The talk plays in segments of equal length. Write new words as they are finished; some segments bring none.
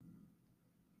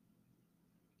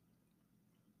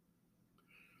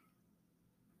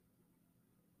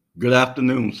Good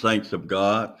afternoon, saints of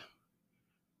God.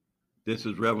 This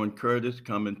is Reverend Curtis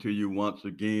coming to you once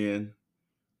again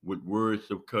with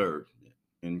words of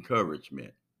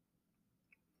encouragement.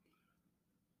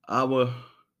 Our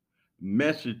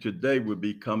message today will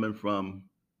be coming from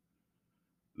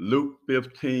Luke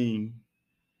 15,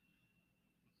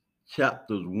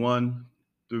 chapters 1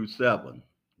 through 7,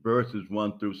 verses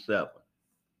 1 through 7.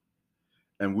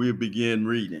 And we'll begin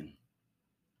reading.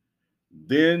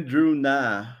 Then drew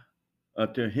nigh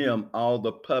unto him all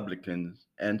the publicans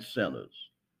and sinners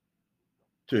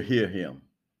to hear him.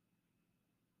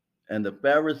 And the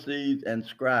Pharisees and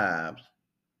scribes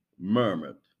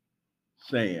murmured,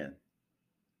 saying,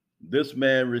 This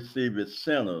man receiveth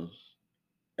sinners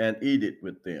and eateth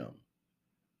with them.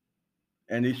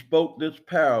 And he spoke this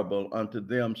parable unto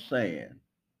them, saying,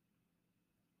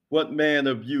 What man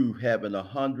of you having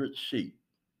 100 sheep,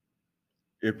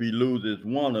 if he loses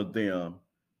one of them,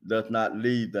 does not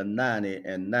leave the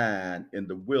 99 in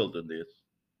the wilderness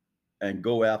and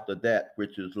go after that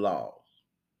which is lost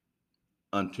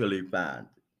until he finds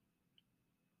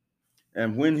it?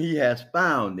 And when he has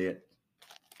found it,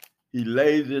 he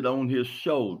lays it on his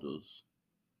shoulders,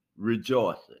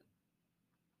 rejoicing.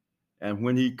 And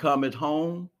when he cometh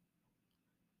home,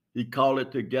 he calleth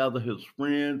together his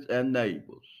friends and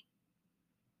neighbors,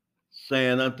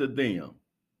 saying unto them,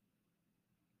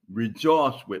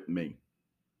 Rejoice with me,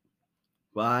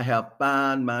 for I have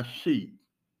found my sheep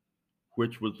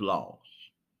which was lost.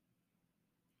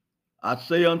 I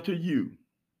say unto you,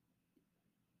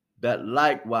 that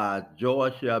likewise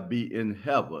joy shall be in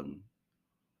heaven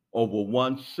over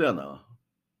one sinner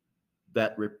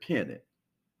that repenteth,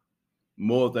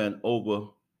 more than over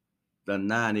the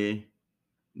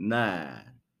 99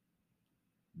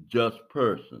 just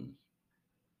persons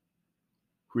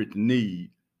which need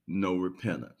no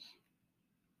repentance.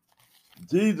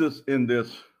 Jesus, in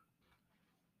this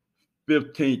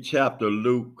 15th chapter,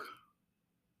 Luke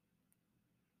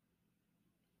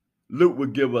will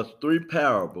give us three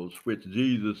parables which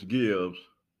Jesus gives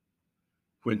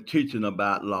when teaching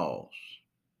about loss: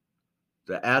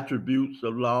 the attributes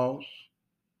of loss,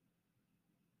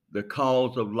 the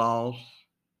cause of loss,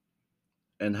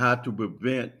 and how to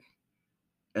prevent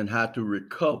and how to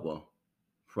recover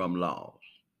from loss.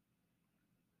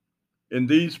 In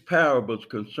these parables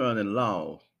concerning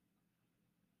loss,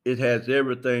 it has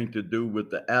everything to do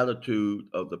with the attitude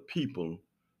of the people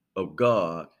of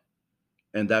God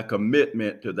and their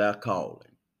commitment to their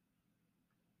calling.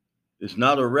 It's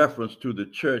not a reference to the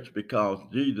church because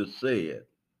Jesus said,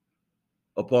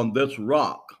 Upon this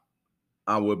rock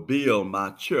I will build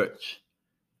my church,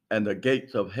 and the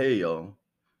gates of hell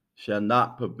shall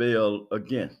not prevail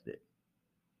against it.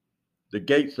 The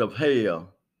gates of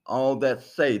hell, all that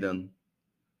Satan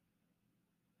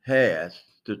has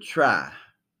to try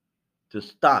to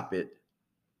stop it,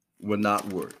 will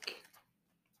not work.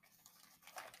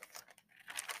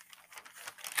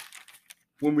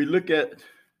 When we look at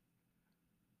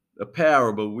the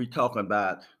parable, we talk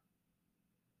about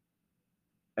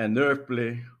an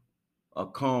earthly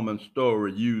or common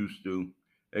story used to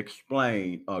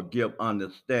explain or give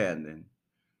understanding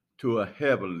to a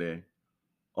heavenly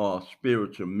or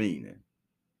spiritual meaning.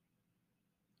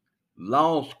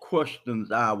 Loss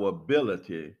questions our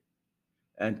ability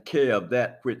and care of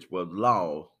that which was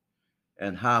lost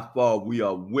and how far we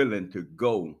are willing to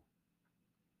go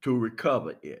to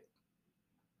recover it.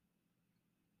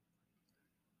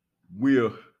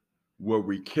 Were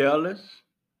we careless?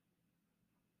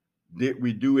 Did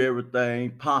we do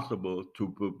everything possible to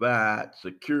provide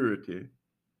security?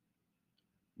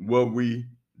 Were we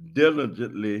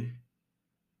diligently,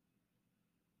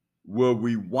 were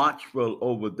we watchful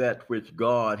over that which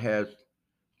God has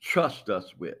trusted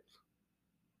us with?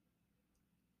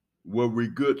 Were we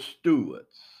good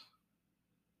stewards?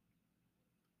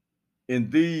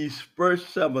 In these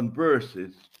first 7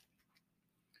 verses,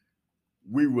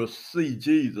 we will see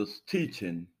Jesus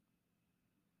teaching,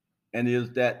 and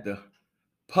is that the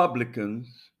publicans,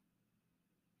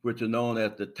 which are known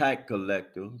as the tax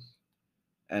collectors,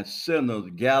 and sinners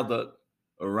gathered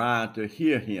around to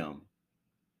hear him,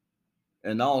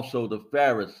 and also the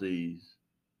Pharisees,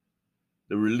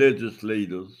 the religious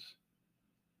leaders,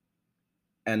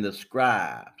 and the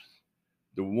scribes,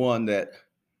 the one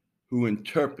who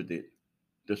interpreted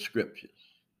the scriptures.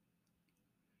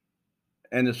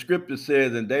 And the scripture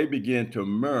says, and they began to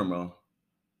murmur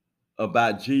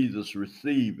about Jesus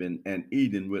receiving and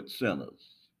eating with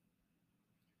sinners.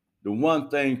 The one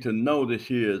thing to notice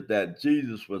here is that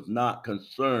Jesus was not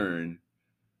concerned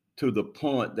to the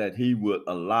point that he would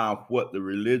allow what the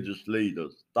religious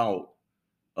leaders thought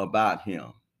about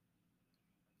him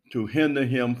to hinder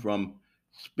him from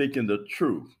speaking the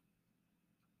truth.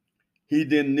 He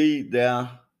didn't need their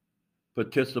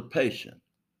participation.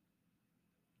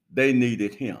 They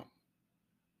needed him.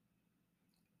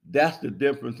 That's the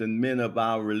difference in many of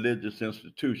our religious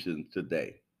institutions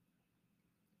today.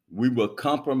 We will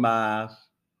compromise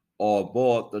or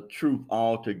avoid the truth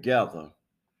altogether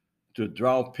to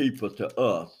draw people to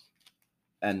us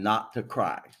and not to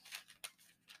Christ.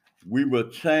 We will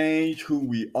change who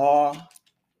we are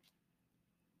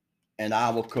and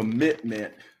our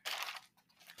commitment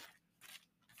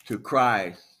to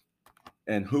Christ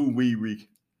and who we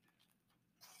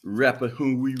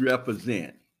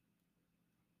represent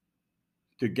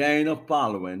to gain a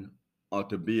following or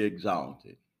to be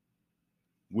exalted.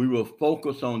 We will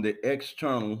focus on the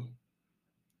external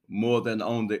more than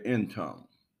on the internal,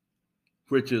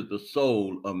 which is the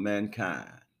soul of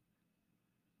mankind.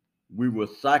 We will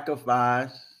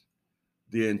sacrifice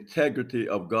the integrity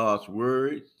of God's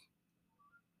words,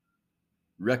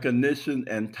 recognition,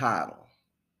 and title.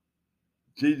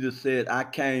 Jesus said, I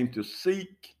came to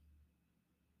seek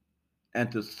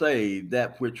and to save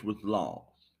that which was lost.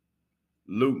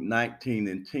 Luke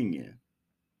 19:10.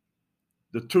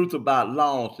 The truth about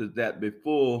loss is that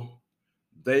before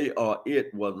they or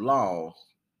it was lost,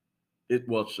 it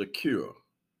was secure.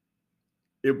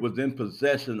 It was in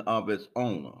possession of its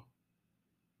owner.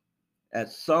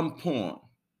 At some point,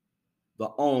 the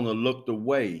owner looked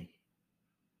away,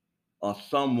 or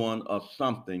someone or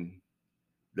something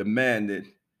demanded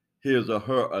his or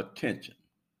her attention.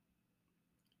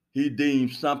 He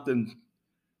deemed something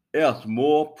else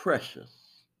more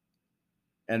precious,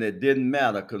 and it didn't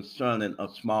matter concerning a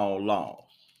small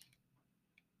loss.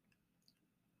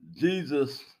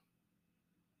 Jesus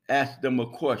asked them a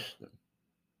question,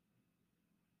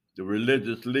 the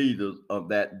religious leaders of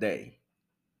that day,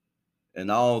 and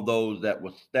all those that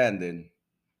were standing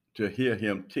to hear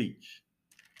him teach.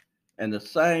 And the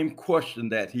same question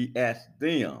that he asked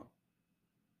them,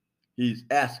 he's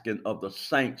asking of the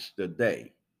saints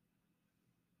today.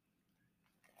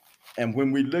 And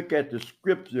when we look at the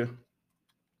scripture,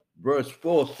 verse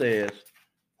 4 says,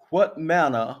 what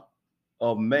manner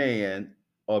of man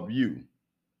of you?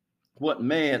 What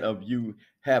man of you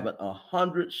having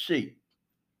 100 sheep,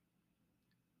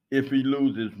 if he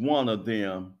loses one of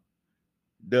them,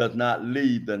 does not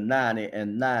leave the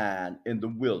 99 in the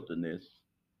wilderness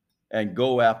and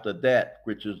go after that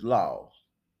which is lost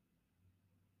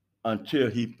until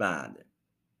he find it?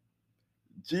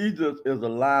 Jesus is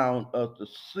allowing us to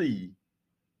see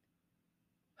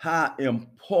how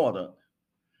important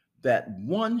that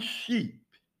one sheep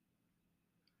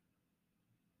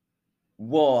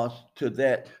was to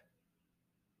that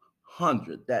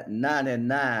 100, that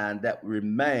 99 that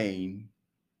remain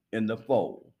in the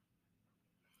fold.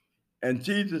 And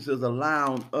Jesus is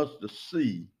allowing us to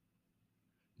see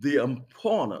the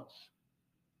importance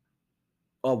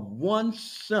of one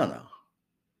sinner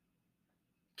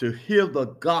to hear the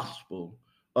gospel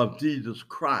of Jesus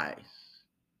Christ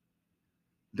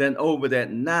than over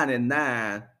that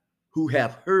 99 who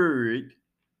have heard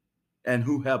and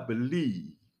who have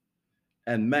believed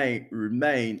and may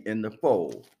remain in the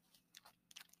fold.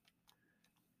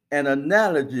 An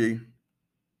analogy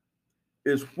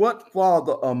is what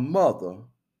father or mother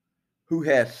who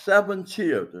has 7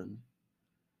 children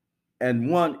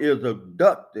and one is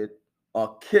abducted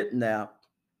or kidnapped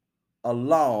or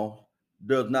lost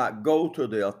does not go to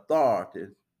the authorities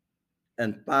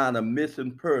and find a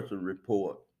missing person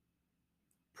report,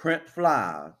 print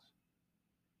flyers,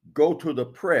 go to the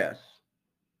press,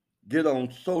 get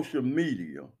on social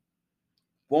media,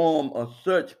 form a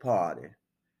search party,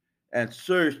 and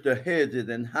search the hedges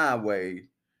and highways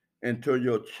until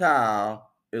your child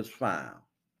is found.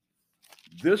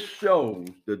 This shows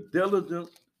the diligence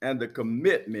and the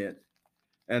commitment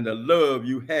and the love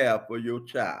you have for your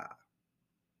child.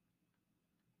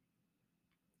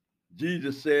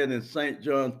 Jesus said in St.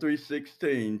 John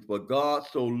 3:16, for God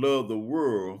so loved the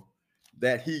world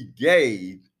that he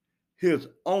gave his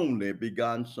only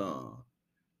begotten Son,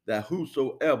 that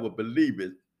whosoever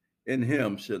believeth in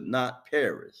him should not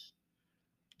perish,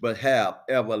 but have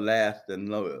everlasting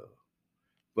love.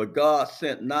 For God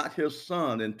sent not his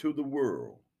Son into the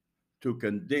world to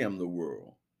condemn the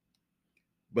world,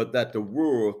 but that the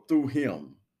world through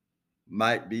him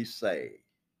might be saved.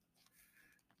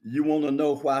 You want to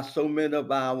know why so many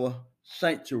of our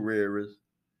sanctuaries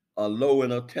are low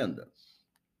in attendance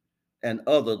and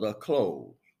others are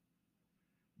closed?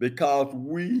 Because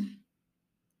we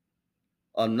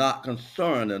are not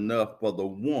concerned enough for the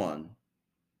one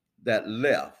that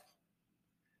left,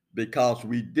 because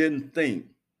we didn't think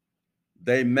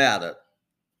they mattered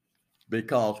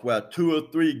because where two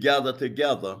or three gather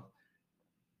together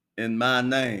in my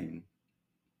name,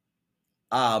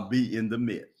 I'll be in the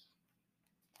midst.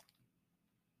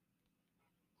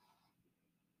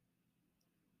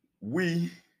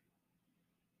 We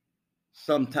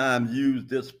sometimes use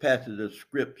this passage of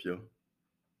scripture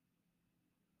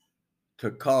to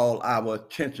call our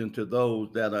attention to those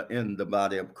that are in the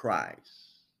body of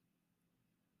Christ,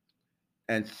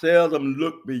 and seldom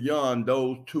look beyond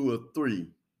those two or three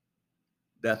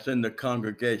that's in the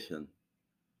congregation,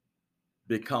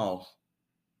 because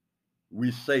we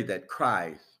say that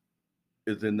Christ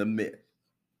is in the midst.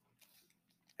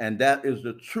 And that is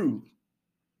the truth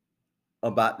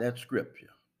about that scripture.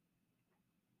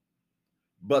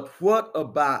 But what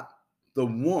about the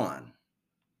one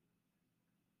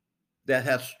that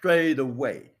has strayed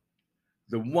away,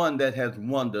 the one that has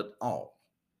wandered off?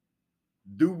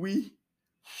 Do we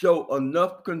show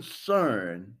enough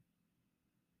concern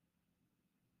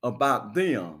about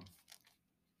them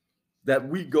that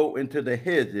we go into the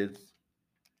hedges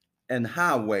and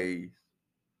highways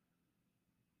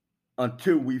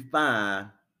until we find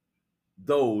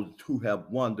those who have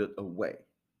wandered away,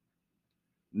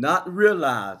 not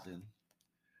realizing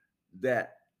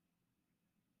that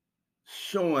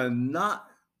showing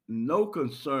no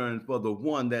concern for the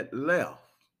one that left,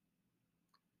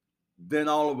 then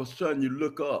all of a sudden you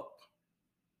look up,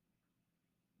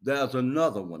 there's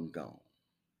another one gone.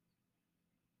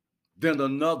 Then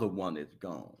another one is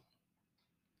gone.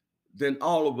 Then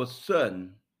all of a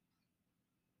sudden,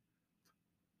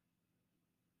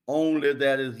 only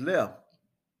that is left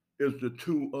is the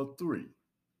two or three.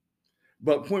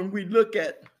 But when we look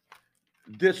at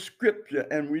this scripture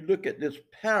and we look at this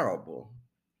parable,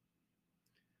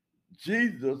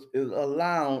 Jesus is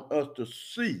allowing us to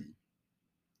see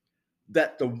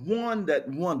that the one that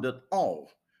wandered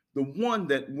off, the one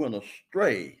that went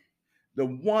astray, the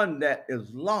one that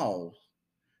is lost,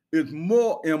 is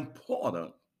more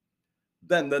important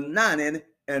than the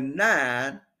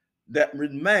 99 that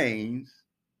remains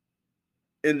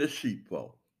in the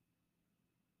sheepfold.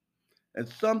 And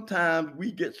sometimes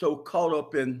we get so caught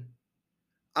up in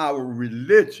our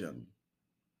religion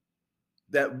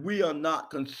that we are not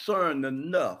concerned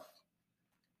enough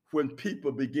when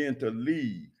people begin to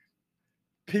leave,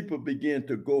 people begin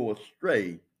to go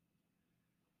astray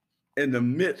in the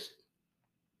midst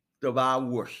of our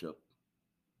worship.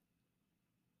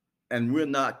 And we're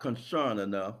not concerned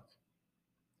enough,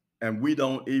 and we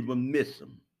don't even miss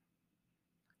them.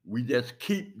 We just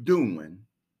keep doing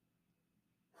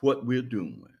what we're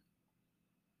doing.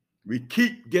 We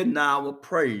keep getting our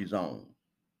praise on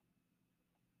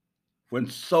when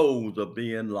souls are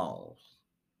being lost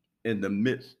in the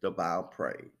midst of our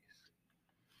praise.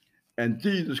 And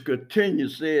Jesus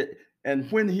continues, said, and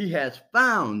when he has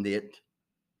found it,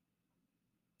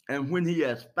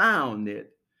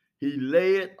 he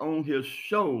lay it on his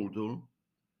shoulder,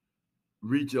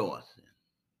 rejoicing.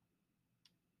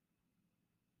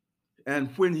 And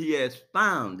when he has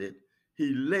found it,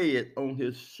 he lay it on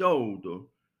his shoulder,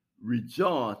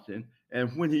 rejoicing.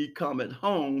 And when he cometh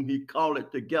home, he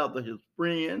calleth together his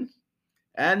friends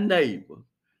and neighbors,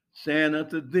 saying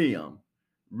unto them,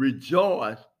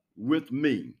 rejoice with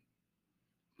me,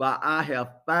 for I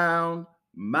have found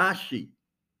my sheep,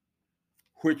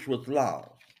 which was lost.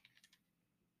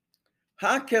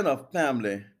 How can a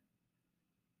family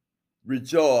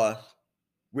rejoice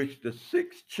with the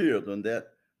 6 children that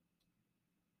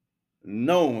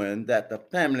knowing that the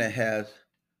family has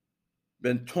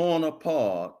been torn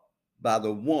apart by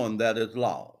the one that is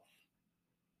lost?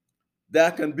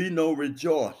 There can be no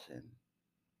rejoicing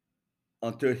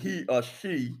until he or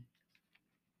she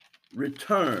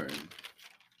returns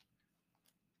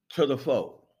to the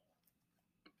fold.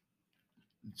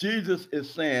 Jesus is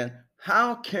saying,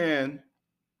 how can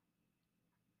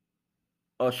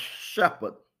a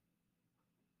shepherd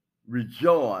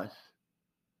rejoice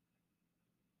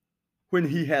when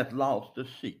he has lost the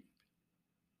sheep?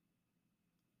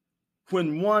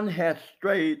 When one has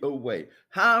strayed away,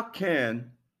 how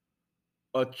can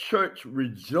a church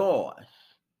rejoice,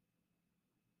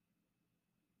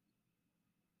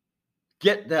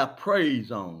 get their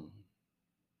praise on,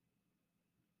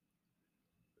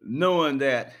 knowing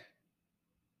that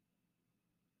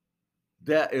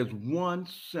there is one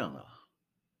sinner,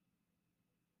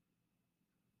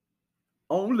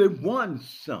 only one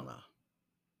sinner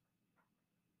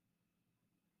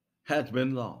has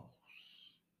been lost?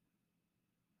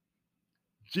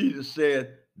 Jesus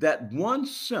said that one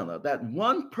sinner, that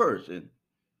one person,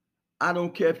 I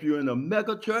don't care if you're in a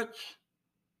mega church,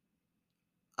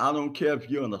 I don't care if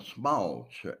you're in a small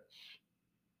church.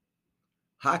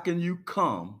 How can you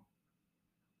come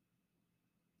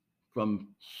from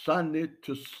Sunday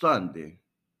to Sunday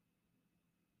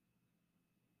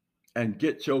and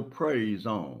get your praise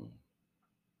on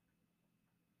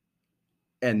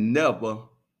and never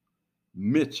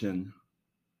mention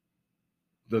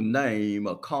the name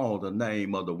or call the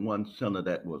name of the one sinner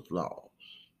that was lost,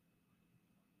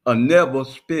 or never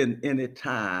spend any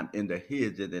time in the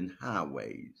hedges and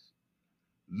highways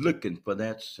looking for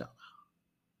that sinner.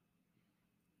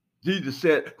 Jesus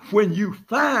said, when you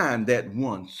find that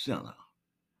one sinner,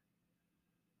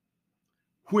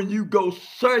 when you go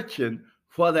searching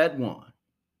for that one,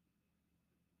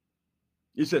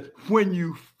 he said, when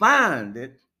you find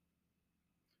it,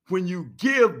 when you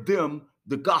give them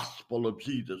the gospel of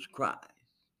Jesus Christ,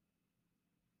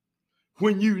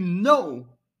 when you know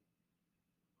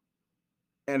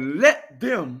and let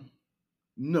them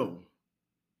know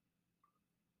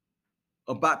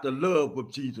about the love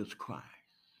of Jesus Christ,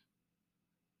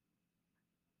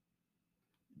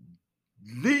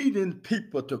 leading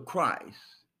people to Christ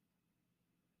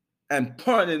and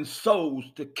pointing souls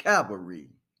to Calvary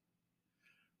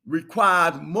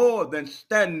requires more than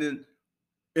standing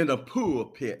in a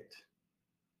pulpit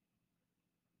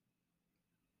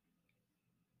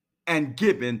and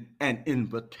giving an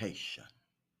invitation.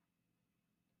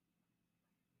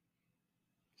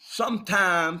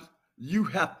 Sometimes you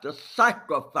have to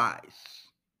sacrifice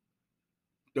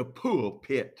the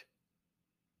pulpit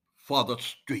for the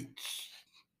streets.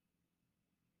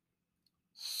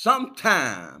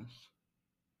 Sometimes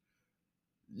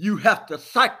you have to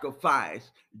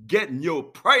sacrifice getting your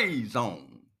praise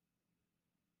on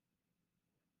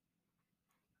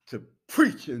to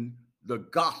preaching the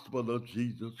gospel of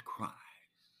Jesus Christ,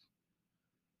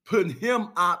 putting him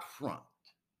out front.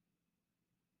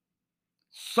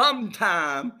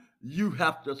 Sometimes you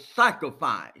have to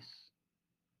sacrifice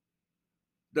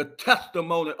the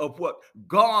testimony of what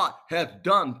God has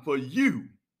done for you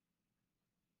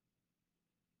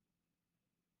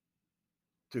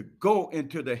to go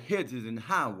into the hedges and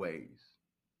highways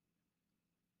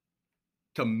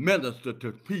to minister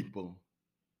to people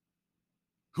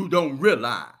who don't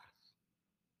realize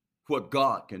what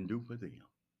God can do for them.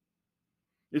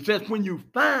 It says, when you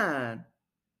find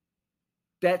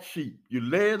that sheep, you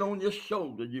lay it on your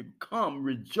shoulder, you come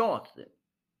rejoicing.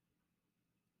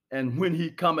 And when he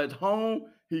cometh home,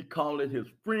 he calleth his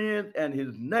friends and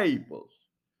his neighbors,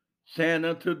 saying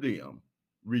unto them,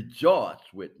 rejoice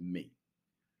with me,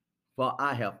 for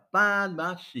I have found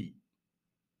my sheep,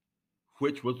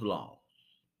 which was lost.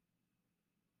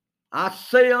 I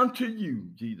say unto you,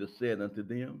 Jesus said unto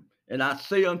them, and I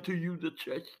say unto you, the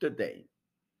church today,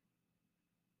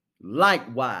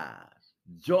 likewise,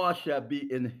 joy shall be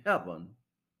in heaven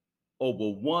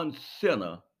over one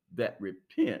sinner that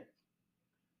repents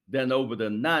than over the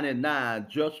 99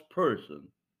 just persons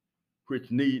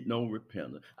which need no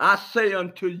repentance. I say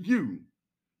unto you,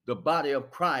 the body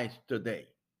of Christ today,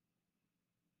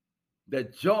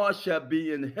 that joy shall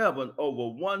be in heaven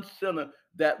over one sinner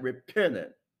that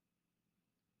repented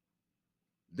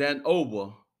than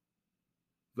over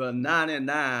the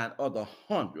 99 or the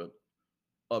 100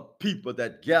 of people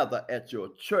that gather at your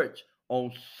church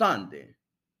on Sunday,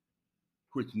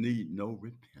 which need no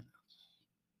repentance.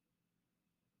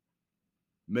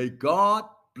 May God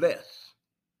bless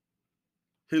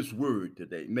his word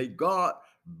today. May God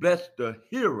bless the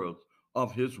hearers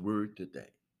of his word today.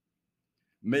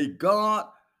 May God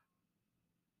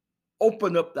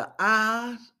open up the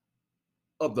eyes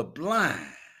of the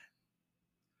blind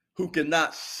who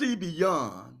cannot see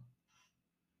beyond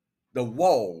the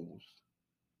walls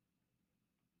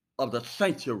of the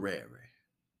sanctuary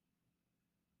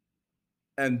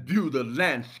and view the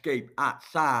landscape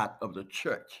outside of the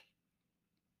church,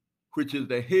 which is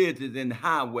the hedges and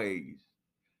highways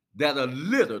that are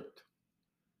littered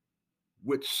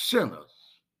with sinners,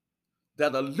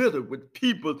 that are littered with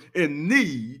people in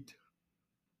need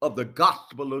of the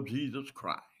gospel of Jesus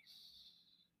Christ.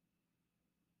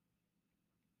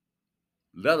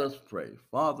 Let us pray.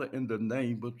 Father, in the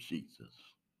name of Jesus,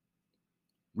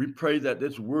 we pray that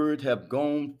this word have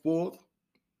gone forth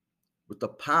with the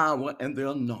power and the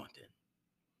anointing,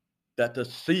 that the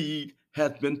seed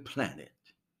has been planted,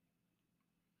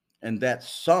 and that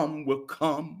some will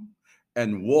come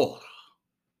and water.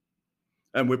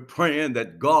 And we're praying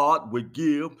that God will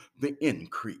give the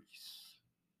increase.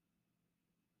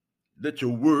 Let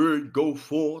your word go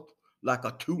forth like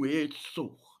a two-edged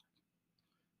sword,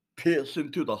 pierce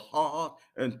into the heart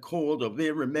and core of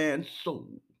every man's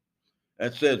soul,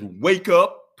 and says, wake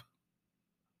up,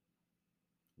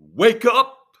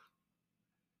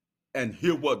 and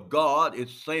hear what God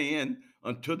is saying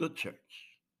unto the church.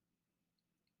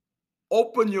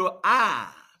 Open your eyes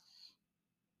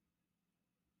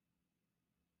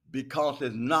because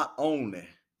it's not only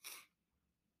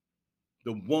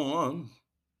the ones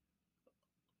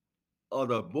or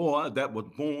the boy that was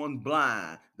born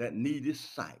blind that needed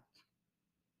sight,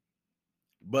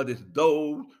 but it's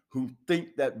those who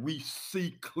think that we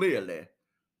see clearly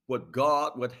what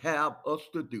God would have us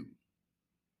to do.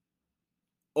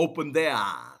 Open their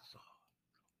eyes,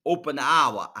 open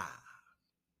our eyes,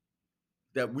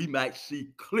 that we might see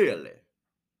clearly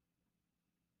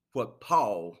what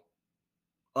Paul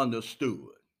understood.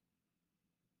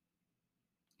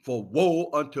 For woe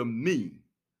unto me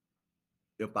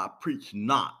if I preach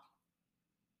not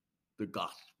the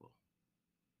gospel.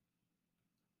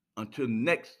 Until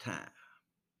next time,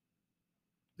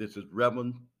 this is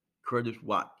Reverend Curtis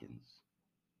Watkins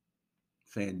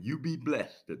saying, you be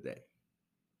blessed today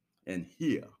and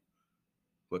hear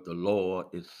what the Lord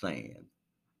is saying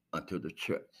unto the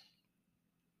church.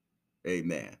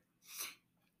 Amen.